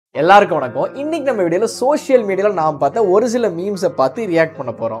எல்லாருக்கும் வணக்கம். இன்னைக்கு நம்ம வீடியோல சோஷியல் மீடியால நான் பார்த்த ஒரு சில மீம்ஸை பார்த்து ரியாக்ட்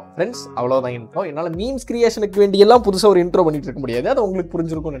பண்ண போறோம். ஃப்ரெண்ட்ஸ், அவ்வளவுதான் இன்ட்ரோ. என்னால மீம்ஸ் கிரியேஷனுக்கு வேண்டிய எல்லாம் புதுசா ஒரு இன்ட்ரோ பண்ணிட்டு இருக்க முடியாது. அது உங்களுக்கு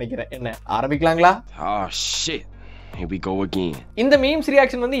புரிஞ்சிருக்கும்னு நினைக்கிறேன். என்ன ஆரம்பிக்கலாங்களா? Here we go again. இந்த மீம்ஸ்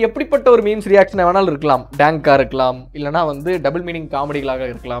ரியாக்ஷன் வந்து எப்படிப்பட்ட ஒரு மீம்ஸ் ரியாக்ஷன் வேணாலும் இருக்கலாம். டேங்கா இருக்கலாம், இல்லனா வந்து டபுள் மீனிங்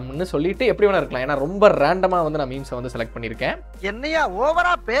காமெடிகளாக இருக்கலாம்னு சொல்லிட்டு எப்படி வேணா இருக்கலாம். ஏன்னா ரொம்ப ரேண்டமா வந்து நான் மீம்ஸை வந்து செலக்ட் பண்ணியிருக்கேன். என்னையா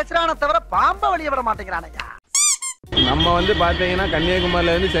ஓவரா பேசுறானே தவிர பாம்ப வெளிய விட மாட்டேங்கிறானயா. நம்ம வந்து பார்த்தீங்கன்னா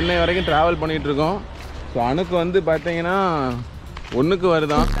கன்னியாகுமரியிலேருந்து சென்னை வரைக்கும் ட்ராவல் பண்ணிகிட்டு இருக்கோம். ஸோ அணுக்கு வந்து பார்த்தீங்கன்னா ஒன்றுக்கு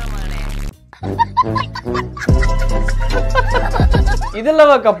வருதான்.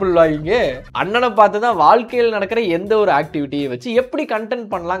 இதெல்லாம் கப்புள் வாங்கிங்க. அண்ணனை பார்த்து தான் வாழ்க்கையில் நடக்கிற எந்த ஒரு ஆக்டிவிட்டியை வச்சு எப்படி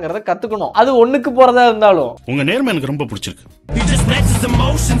கண்டென்ட் பண்ணலாங்கிறத கத்துக்கணும். அது ஒண்ணுக்கு போறதா இருந்தாலும். உங்க நேர்மை எனக்கு ரொம்ப பிடிச்சிருக்கு.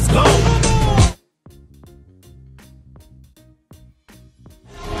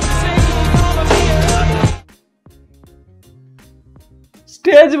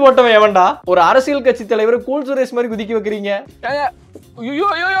 ஸ்டேஜ் போட்டவன் எவன்டா? ஒரு அரசியல் கட்சி தலைவர் கூல் சுரேஷ் மாதிரி குதிக்க வைக்கிறீங்க.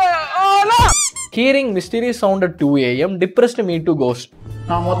 Hearing mysterious sound at 2 AM depressed me to ghost.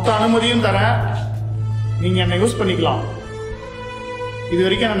 நான் மொத்த அனுமதியும் தரேன், நீங்க என்ன யூஸ் பண்ணிக்கலாம். இது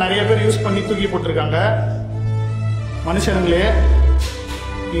வரைக்கும் நான் நிறைய பேர் யூஸ் பண்ணி தூக்கி போட்டிருக்காங்க. மனுஷனுங்களே,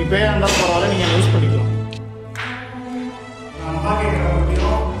 நீ பேயா இருந்தாலும் பரவாயில்ல, நீங்க என்ன யூஸ் பண்ணிக்கலாம். நான் நல்லா கேட்கிற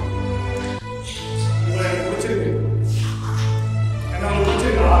முடியும். உங்களுக்கு பிடிச்சிருக்கு?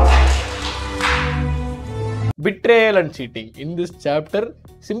 Betrayal and cheating. In this chapter,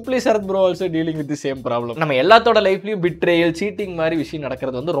 simply Sarath bro also dealing with the same problem. நம்ம எல்லாத்தோட லைஃப்லயும் betrayal, cheating மாதிரி விஷயம்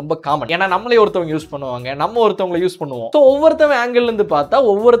நடக்கிறது வந்து ரொம்ப காமன். ஏன்னா நம்மளே ஒருத்தவங்க யூஸ் பண்ணுவாங்க, நம்ம ஒருத்தவங்களை யூஸ் பண்ணுவோம். ஸோ ஒவ்வொருத்தவங்க ஆங்கிள் இருந்து பார்த்தா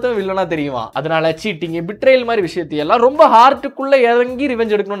ஒவ்வொருத்தவங்க வில்லனா தெரியுமா. அதனால சீட்டிங், betrayal மாதிரி விஷயத்தை எல்லாம் ரொம்ப ஹார்ட்டுக்குள்ள இறங்கி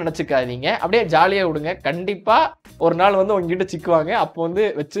ரிவெஞ்ச் எடுக்கணும்னு நினைச்சுக்காதீங்க. அப்படியே ஜாலியா விடுங்க. கண்டிப்பா ஒரு நாள் வந்து உங்ககிட்ட சிக்குவாங்க. அப்போ வந்து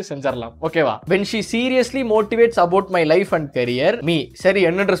வச்சு செஞ்சிடலாம். ஓகேவா? when she seriously motivates about my life and career me. சரி,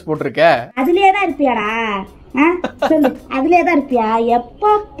 என்ன ட்ரெஸ் போட்டிருக்க? அதுலயே தான் இருப்பியாடா? சொல்லு, அதுலயேதான் இருப்பியா? எப்ப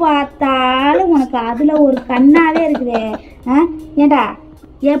பார்த்தாலும் உனக்கு அதுல ஒரு கண்ணாவே இருக்குது. ஏண்டா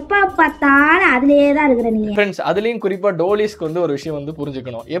எப்ப பார்த்தாலும் அதுலயேதான் இருக்கிற நீங்க. ஃப்ரெண்ட்ஸ், அதுலயும் குறிப்பா டோலிஸ்க்கு வந்து ஒரு விஷயம் வந்து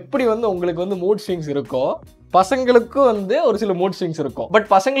புரிஞ்சுக்கணும். எப்படி வந்து உங்களுக்கு வந்து மூட் ஸ்விங்ஸ் இருக்கோ, பசங்களுக்கும் வந்து ஒரு சில மூட் ஸ்விங்ஸ் இருக்கும். பட்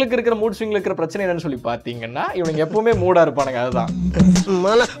பசங்களுக்கு இருக்கிற மூட் ஸ்விங்ல இருக்கிற பிரச்சனை என்னன்னு சொல்லி பாத்தீங்கன்னா, இவங்க எப்பவுமே மூடா இருப்பானுங்க. அதுதான்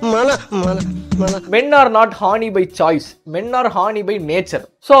men are not horny by choice, men are horny by nature.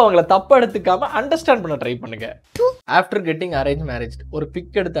 So அவங்கள தப்பா எடுத்துக்காம அண்டர்ஸ்டாண்ட் பண்ண ட்ரை பண்ணுங்க. ஆஃப்டர் கெட்டிங் அரேஞ்ச் மேரேஜ் ஒரு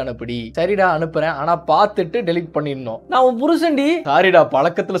பிக் எடுத்து அனுப்புடி. சரிடா அனுப்புறேன், ஆனா பார்த்துட்டு டெலிட் பண்ணிடணும். நான் உன் புருஷன்டி. சாரிடா,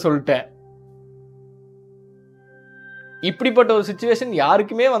 பழக்கத்துல சொல்லிட்டேன். இப்படிப்பட்ட ஒரு சிச்சுவேஷன்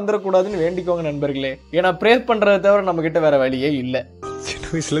யாருக்குமே வந்துடக்கூடாதுன்னு வேண்டிக்கோங்க நண்பர்களே. ஏன்னா ப்ரேயர் பண்றதை தவிர நம்ம கிட்ட வேற வழியே இல்ல. சின்ன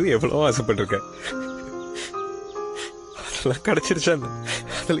வயசுல இருந்து எவ்வளவோ ஆசைப்பட்டிருக்கேன். அதெல்லாம் கிடைச்சிருச்சா?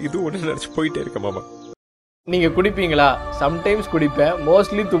 அதில் இது ஒன்று நினைச்சு போயிட்டே இருக்க மாமா. நீங்க குடிப்பீங்களா? சம்டைம்ஸ் குடிப்பேன்,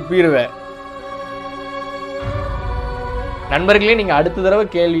 மோஸ்ட்லி துப்பிடுவேன். நண்பர்களே, நீங்க அடுத்த தடவை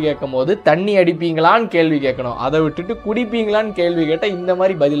கேள்வி கேட்கும் போது தண்ணி அடிப்பீங்களான்னு கேள்வி கேட்கணும். அதை விட்டுட்டு குடிப்பீங்களான்னு கேள்வி கேட்டா இந்த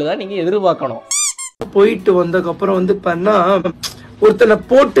மாதிரி பதில தான் நீங்க எதிர்பார்க்கணும். போயிட்டு வந்ததுக்கப்புறம் வந்து பண்ணா ஒருத்தனை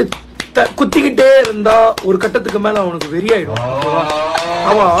போட்டு குத்திக்கிட்டே இருந்தா ஒரு கட்டத்துக்கு மேல அவனுக்கு வெறியாயிடும்.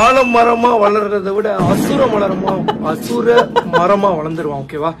 அவன் ஆலமரமா வளர்றதை விட அசுர மரமா வளர்ந்துருவான்.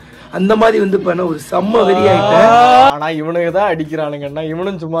 ஓகேவா? அந்த மாதிரி வந்து பண்ண ஒரு செம்ம வெறியாயிட்டேன். ஆனா இவனுக்கு தான் அடிக்கிறானுங்கன்னா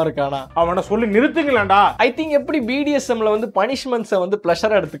இவனும் சும்மா இருக்கானா? அவனை சொல்லி நிறுத்துங்களேன்டா. ஐ திங்க் எப்படி பிடிஎஸ்எம்ல வந்து பனிஷ்மெண்ட்ஸை வந்து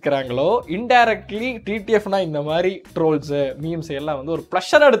பிளஷரா எடுத்துக்கிறாங்களோ, இன்டைரக்ட்லி டிடிஎஃப்னா இந்த மாதிரி ட்ரோல்ஸ், மீம்ஸ் எல்லாம் வந்து ஒரு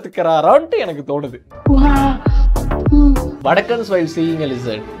பிளஷரா எடுத்துக்கிறாரான்ட்டு எனக்கு தோணுது. வடக்கன்ஸ் while seeing a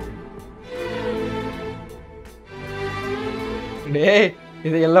lizard. டேய்,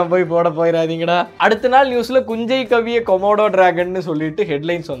 இதெல்லாம் போய் போட போயிடாதீங்கடா. அடுத்த நாள் நியூஸ்ல குஞ்சை கவிய கொமோடோ டிராகன் சொல்லிட்டு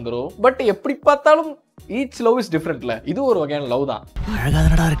ஹெட்லைன்ஸ் வந்துரும். பட் எப்படி பார்த்தாலும் each love is differentல. இது ஒரு வகையான லவ் தான்.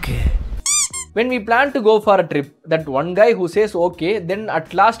 அழகாதனடா இருக்கு. When we plan to go for a trip, that one guy who says okay, then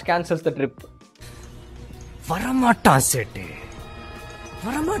at last cancels the trip. வரமாட்டான் சேட்டு.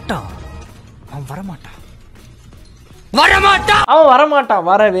 வரமாட்டான். அவன் வரமாட்டான். அவன் வரமாட்டான்,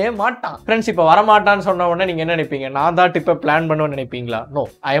 வரவே மாட்டான். ஃப்ரெண்ட்ஸ், இப்ப வரமாட்டான்னு சொன்ன உடனே நீங்க என்ன நினைப்பீங்க? நான் தான் ட்ரிப்பை பிளான் பண்ணுவேன்னு நினைப்பீங்களா? No,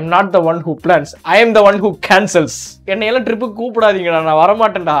 I am not the one who plans, I am the one who cancels. என்னை எல்லாம் ட்ரிப்புக்கு கூப்பிடாதீங்கடா, நான்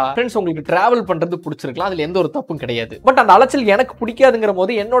வரமாட்டேன்டா. ஃப்ரெண்ட்ஸ், உங்களுக்கு டிராவல் பண்றது பிடிச்சிருக்கலாம், அதுல எந்த ஒரு தப்பும் கிடையாது. பட் அந்த அலைச்சல் எனக்கு பிடிக்காதுங்கிற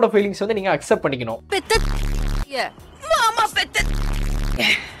போது என்னோட ஃபீலிங்ஸ் வந்து நீங்க அக்செப்ட் பண்ணிக்கணும்.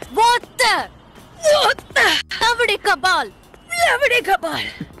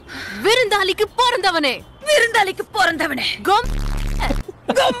 விருந்தாளிக்கு பிறந்தவனே, விருந்தாளிக்கு பிறந்தவனே.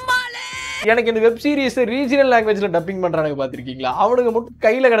 எனக்கு இந்த வெப் சீரிஸ் ரீஜனல் லாங்குவேஜ்ல டப்பிங் பண்றானுங்க, பாத்திருக்கீங்களா? அவனுங்க மட்டும்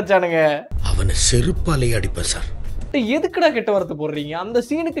கையில கிடைச்சானுங்க. அவனை செருப்பாலே அடிப்பேன் சார். எதுக்குடா கெட்ட வார்த்தை போடுறீங்க? அந்த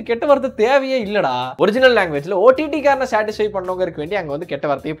சீனுக்கு கெட்ட வார்த்தை தேவையே இல்லடா. ஒரிஜினல் லாங்குவேஜ்ல OTT காரனை சாட்டிஸ்ஃபை பண்ணவங்களுக்கு வேண்டி அங்க வந்து கெட்ட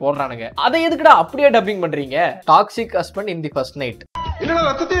வார்த்தையை போடுறானுங்க. அதை எதுக்குடா அப்படியே டப்பிங் பண்றீங்க? Toxic husband in the first night. இல்லடா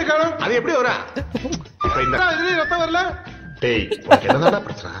ரத்தத்தையே காணோம். அது எப்படி வரா? இப்ப இந்த இதுல ரத்தம் வரல. டேய் உனக்கு என்னடா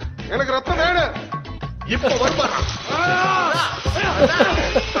பிரச்சனை? எனக்கு ரத்தம் வேணும். இப்போ வரமாடா.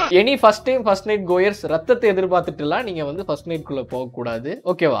 Any first time first night chores ரத்தத்தை எதிர்பார்த்துட்டுலாம் நீங்க வந்து ஃபர்ஸ்ட் நைட் குள்ள போக கூடாது.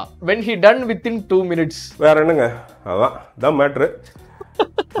 ஓகேவா? when he done within 2 minutes. வேற என்னங்க? அதான் மேட்ரு.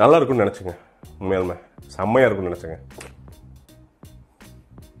 நல்லா இருக்கும்னு நினைச்சுங்க. உண்மையாலுமே செம்மையா இருக்கும்னு நினைச்சுங்க.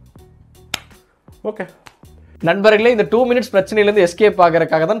 ஓகே நண்பர்களே, இந்த 2 மினிட்ஸ் பிரச்சனையிலேருந்து எஸ்கேப்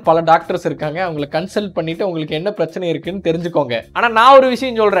ஆகிறதுக்காக தான் பல டாக்டர்ஸ் இருக்காங்க. அவங்களை கன்சல்ட் பண்ணிட்டு உங்களுக்கு என்ன பிரச்சனை இருக்குன்னு தெரிஞ்சுக்கோங்க. ஆனால் நான் ஒரு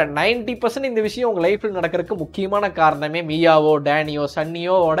விஷயம் சொல்றேன், 90% இந்த விஷயம் உங்க லைஃப்ல நடக்கிறதுக்கு முக்கியமான காரணமே மியாவோ டேனியோ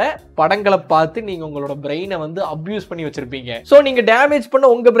சன்னியோட படங்களை பார்த்து நீங்க உங்களோட பிரெயினை வந்து அப்யூஸ் பண்ணி வச்சிருப்பீங்க. ஸோ நீங்க டேமேஜ் பண்ண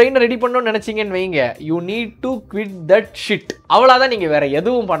உங்க பிரெயினை ரெடி பண்ணணும்னு நினைச்சீங்கன்னு வைங்க, you need to quit that shit. அவ்வளோதான், நீங்க வேற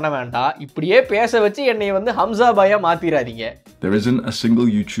எதுவும் பண்ண வேண்டாம். இப்படியே பேச வச்சு என்னை வந்து Hamza paya மாத்திராதீங்க. There isn't a single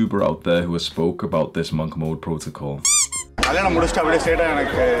YouTuber out there who has spoke about this monk mode protocol. கல்யாணம் முடிச்சுட்டு அப்படியே ஸ்ட்ரெயிட்டா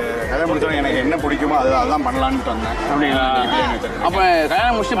எனக்கு கல்யாணம் முடிச்சோம் எனக்கு என்ன பிடிக்குமோ அதான் பண்ணலான்னு வந்தேன். அப்படிங்களா? அப்ப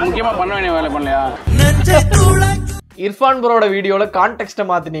கல்யாணம் முடிச்சுட்டு முக்கியமா பண்ண வேண்டிய வேலை பண்ணலையா? இர்ஃபான் ப்ரோட வீடியோல கான்டெக்ஸ்ட்டை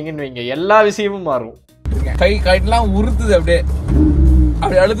மாத்தினீங்கன்னு வைங்க, எல்லா விஷயமும் மாறும். கை கைட்லாம் உறுத்துது அப்படியே.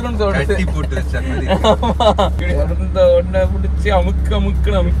 அப்படி அழுத்தணும்னு தோணுது. கட்டி போட்டு ஒன்ன பிடிச்சி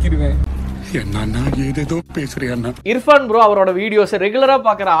அமுக்குன்னு அமுக்கிடுவேன். என்னன்னா ஏதேதோ பேசுறியா? இர்ஃபான் ப்ரோ அவரோட வீடியோஸை ரெகுலரா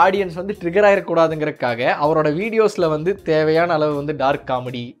பார்க்குற ஆடியன்ஸ் வந்து ட்ரிகர் ஆயிடக்கூடாதுங்கிறதுக்காக அவரோட வீடியோஸ்ல வந்து தேவையான அளவு வந்து டார்க்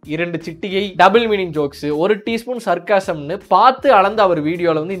காமெடி, 2 சிட்டிகை டபுள் மீனிங் ஜோக்ஸ், 1 டீஸ்பூன் சர்க்காசம்னு பார்த்து அளந்து அவர்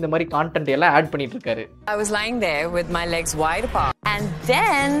வீடியோல வந்து இந்த மாதிரி கான்டென்ட் எல்லாம் ஆட் பண்ணிட்டு இருக்காரு. I was lying there with my legs wide apart and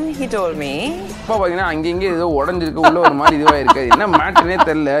then he told me இப்போ பாத்தீங்கன்னா அங்க ஏதோ உடஞ்சிருக்கு, உள்ள ஒரு மாதிரி இதுவா இருக்கு. என்ன மேட்டர்னே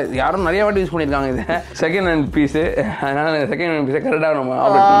தெரியல. யாரும் நிறைய வாட்டி யூஸ் பண்ணிருக்காங்க இது. Second hand piece. அதனால செகண்ட் ஹேண்ட் பீஸ் கரெக்டா நம்ம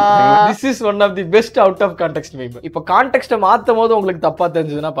ஆப்ரேட் பண்ணலாம். This is one of the best out of context meme. இப்போ கான்டெக்ஸ்ட்டை மாத்தும் போது உங்களுக்கு தப்பா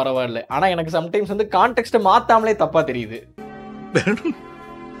தெரிஞ்சதுன்னா பரவாயில்ல. ஆனா எனக்கு சம்டைம்ஸ் வந்து கான்டெக்ஸ்ட்டை மாத்தாமலே தப்பா தெரியுது.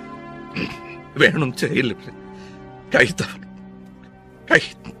 வேணும் செயல் கைதான் கை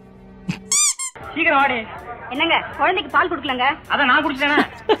சீக்கிரம் வாடி. என்னங்க குழந்தைக்கு பால் குடுக்கலங்க? அத நான் குடிச்சேனே.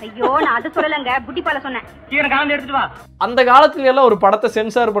 ஐயோ நான் அது சொல்லலங்க, புட்டி பால சொன்னேன். சீக்கிரம் காந்து எடுத்துட்டு வா. அந்த காலத்துல எல்லாம் ஒரு படத்தை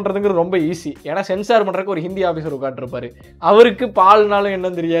சென்சார் பண்றதுங்கிறது ரொம்ப ஈஸி. ஏன்னா சென்சார் பண்றதுக்கு ஒரு ஹிந்தி ஆபீசர் உட்காந்துருப்பாரு. அவருக்கு பால்னாலும்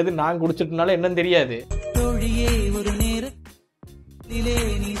என்னன்னு தெரியாது, நான் குடிச்சிட்டனாலும் என்னன்னு தெரியாது.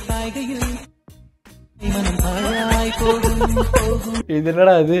 இது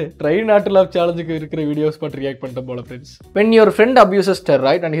என்னடா இது ட்ரெயின் நாட்டில் ஆஃப் சேலஞ்சுக்கு இருக்கிற வீடியோஸ் பற்றி ரியாக்ட் பண்ணிட்ட போல friends. when your friend abuses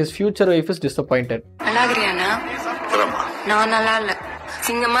steroid and his future wife is disappointed. அழாகிறியானா? நான் நல்லா இல்ல.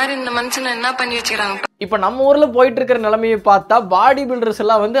 சிங்க மாதிரி இந்த மனுஷனை என்ன பண்ணி வச்சுக்கிறாங்க. இப்ப நம்ம ஊர்ல போயிட்டு இருக்கிற நிலைமையை பார்த்தா பாடி பில்டர்ஸ்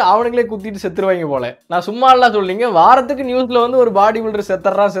எல்லாம் வந்து அவனுங்களே குத்திட்டு செத்துருவாங்க போல. நான் சும்மா எல்லாம் சொல்லிங்க, வாரத்துக்கு நியூஸ்ல வந்து ஒரு பாடி பில்டர்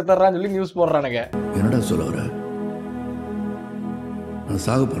செத்துறான்னு சொல்லி நியூஸ் போடுறானுங்க. என்னடா சொல்ல வர? நான்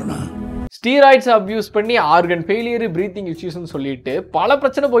சாக போறேனா? ஸ்டீராய்ட்ஸ் அபியூஸ் பண்ணி ஆர்கன் ஃபெயிலியர், பிரீத்திங் இஷ்யூஸ்னு சொல்லிட்டு பல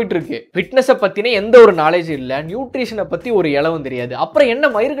பிரச்சனை போயிட்டு இருக்கு. ஃபிட்னஸை பத்தின எந்த ஒரு நாலேஜ் இல்ல, நியூட்ரிஷனை பத்தி ஒரு இளவும் தெரியாது. அப்புறம் என்ன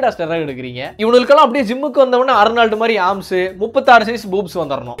மயிருக்கடா ஸ்டெராய்டு எடுக்கிறீங்க? இவனுக்கெல்லாம் அப்படியே ஜிம்முக்கு வந்தவொடனே அர்னால்டு மாதிரி ஆம்ஸ், 36 சைஸ் பூப்ஸ்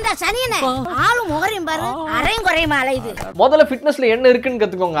வந்துடணும். முதல்ல ஃபிட்னஸ்ல என்ன இருக்குன்னு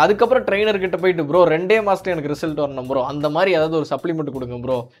கத்துக்கோங்க. அதுக்கப்புறம் ட்ரெயினர் கிட்ட போயிட்டு ப்ரோ 2 மாசத்துல எனக்கு ரிசல்ட் வரணும் ப்ரோ, அந்த மாதிரி ஏதாவது ஒரு சப்ளிமெண்ட் கொடுங்க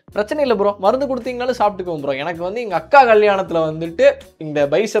ப்ரோ. பிரச்சனை இல்லை ப்ரோ, மருந்து கொடுத்தீங்கனாலும் சாப்பிட்டுக்கோங்க ப்ரோ. எனக்கு வந்து எங்க அக்கா கல்யாணத்துல வந்துட்டு இந்த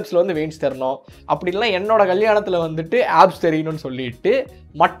பைசப்ஸ்ல வந்து வெயின்ஸ் தரணும், அப்படி இல்லைன்னா என்னோட கல்யாணத்துல வந்துட்டு ஆப்ஸ் தெரியணும்னு சொல்லிட்டு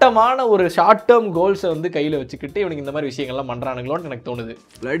மட்டமான ஒரு ஷார்ட் டேர்ம் கோல்ஸை வந்து கையில வச்சுக்கிட்டு இவனுக்கு இந்த மாதிரி விஷயங்கள்லாம் பண்றானுங்களோன்னு எனக்கு தோணுது.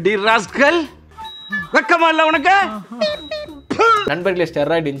 உனக்கு நண்பர்களே,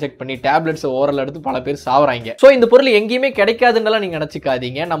 ஸ்டெராய்டு இன்ஜெக்ட் பண்ணி டேப்லெட்ஸ் ஓரல் எடுத்து பல பேர் சாவறாங்க. ஸோ இந்த பொருள் எங்கேயுமே கிடைக்காதுன்னு நீங்க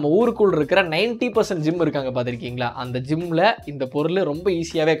நினைச்சுக்காதீங்க. நம்ம ஊருக்குள்ள இருக்கிற 90% ஜிம் இருக்காங்க பாத்திருக்கீங்களா, அந்த ஜிம்ல இந்த பொருள் ரொம்ப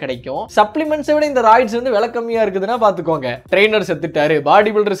ஈஸியாவே கிடைக்கும். சப்ளிமெண்ட்ஸை விட இந்த ராய்ட்ஸ் வந்து விலை கம்மியா இருக்குதுன்னா பாத்துக்கோங்க. ட்ரெயினர் செத்துட்டாரு,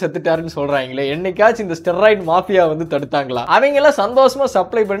 பாடி பில்டர் செத்துட்டாருன்னு சொல்றாங்களே, என்னைக்காச்சும் இந்த ஸ்டெராய்டு மாஃபியா வந்து தடுத்தாங்களா? அவங்க எல்லாம் சந்தோஷமா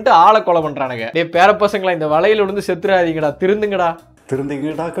சப்ளை பண்ணிட்டு ஆளை கொலை பண்றானுங்க. பேர பசங்களா, இந்த வலையில விழுந்து செத்துறாதீங்கடா, திருந்துங்கடா.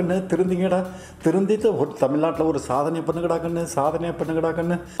 திருந்திங்கடா கண்ணு, திருந்திங்கடா, திருந்திட்டு ஒரு தமிழ்நாட்டில் ஒரு சாதனை பண்ணுங்கடா கண்ணு, சாதனை பண்ணுங்கடா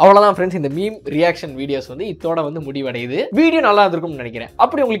கண்ணு. அவ்வளோதான் ஃப்ரெண்ட்ஸ், இந்த மீம் ரியாக்ஷன் வீடியோஸ் வந்து இதோட வந்து முடிவடையுது. வீடியோ நல்லா இருக்கும்னு நினைக்கிறேன்.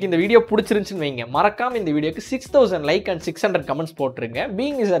 அப்படி உங்களுக்கு இந்த வீடியோ பிடிச்சிருந்துச்சுன்னு வைங்க, மறக்காம இந்த வீடியோக்கு 6000 லைக் அண்ட் 600 கமெண்ட்ஸ் போட்டுருங்க.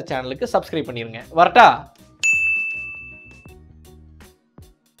 பீயிங் நிசார் சேனலுக்கு சப்ஸ்கிரைப் பண்ணிருங்க. வரட்டா?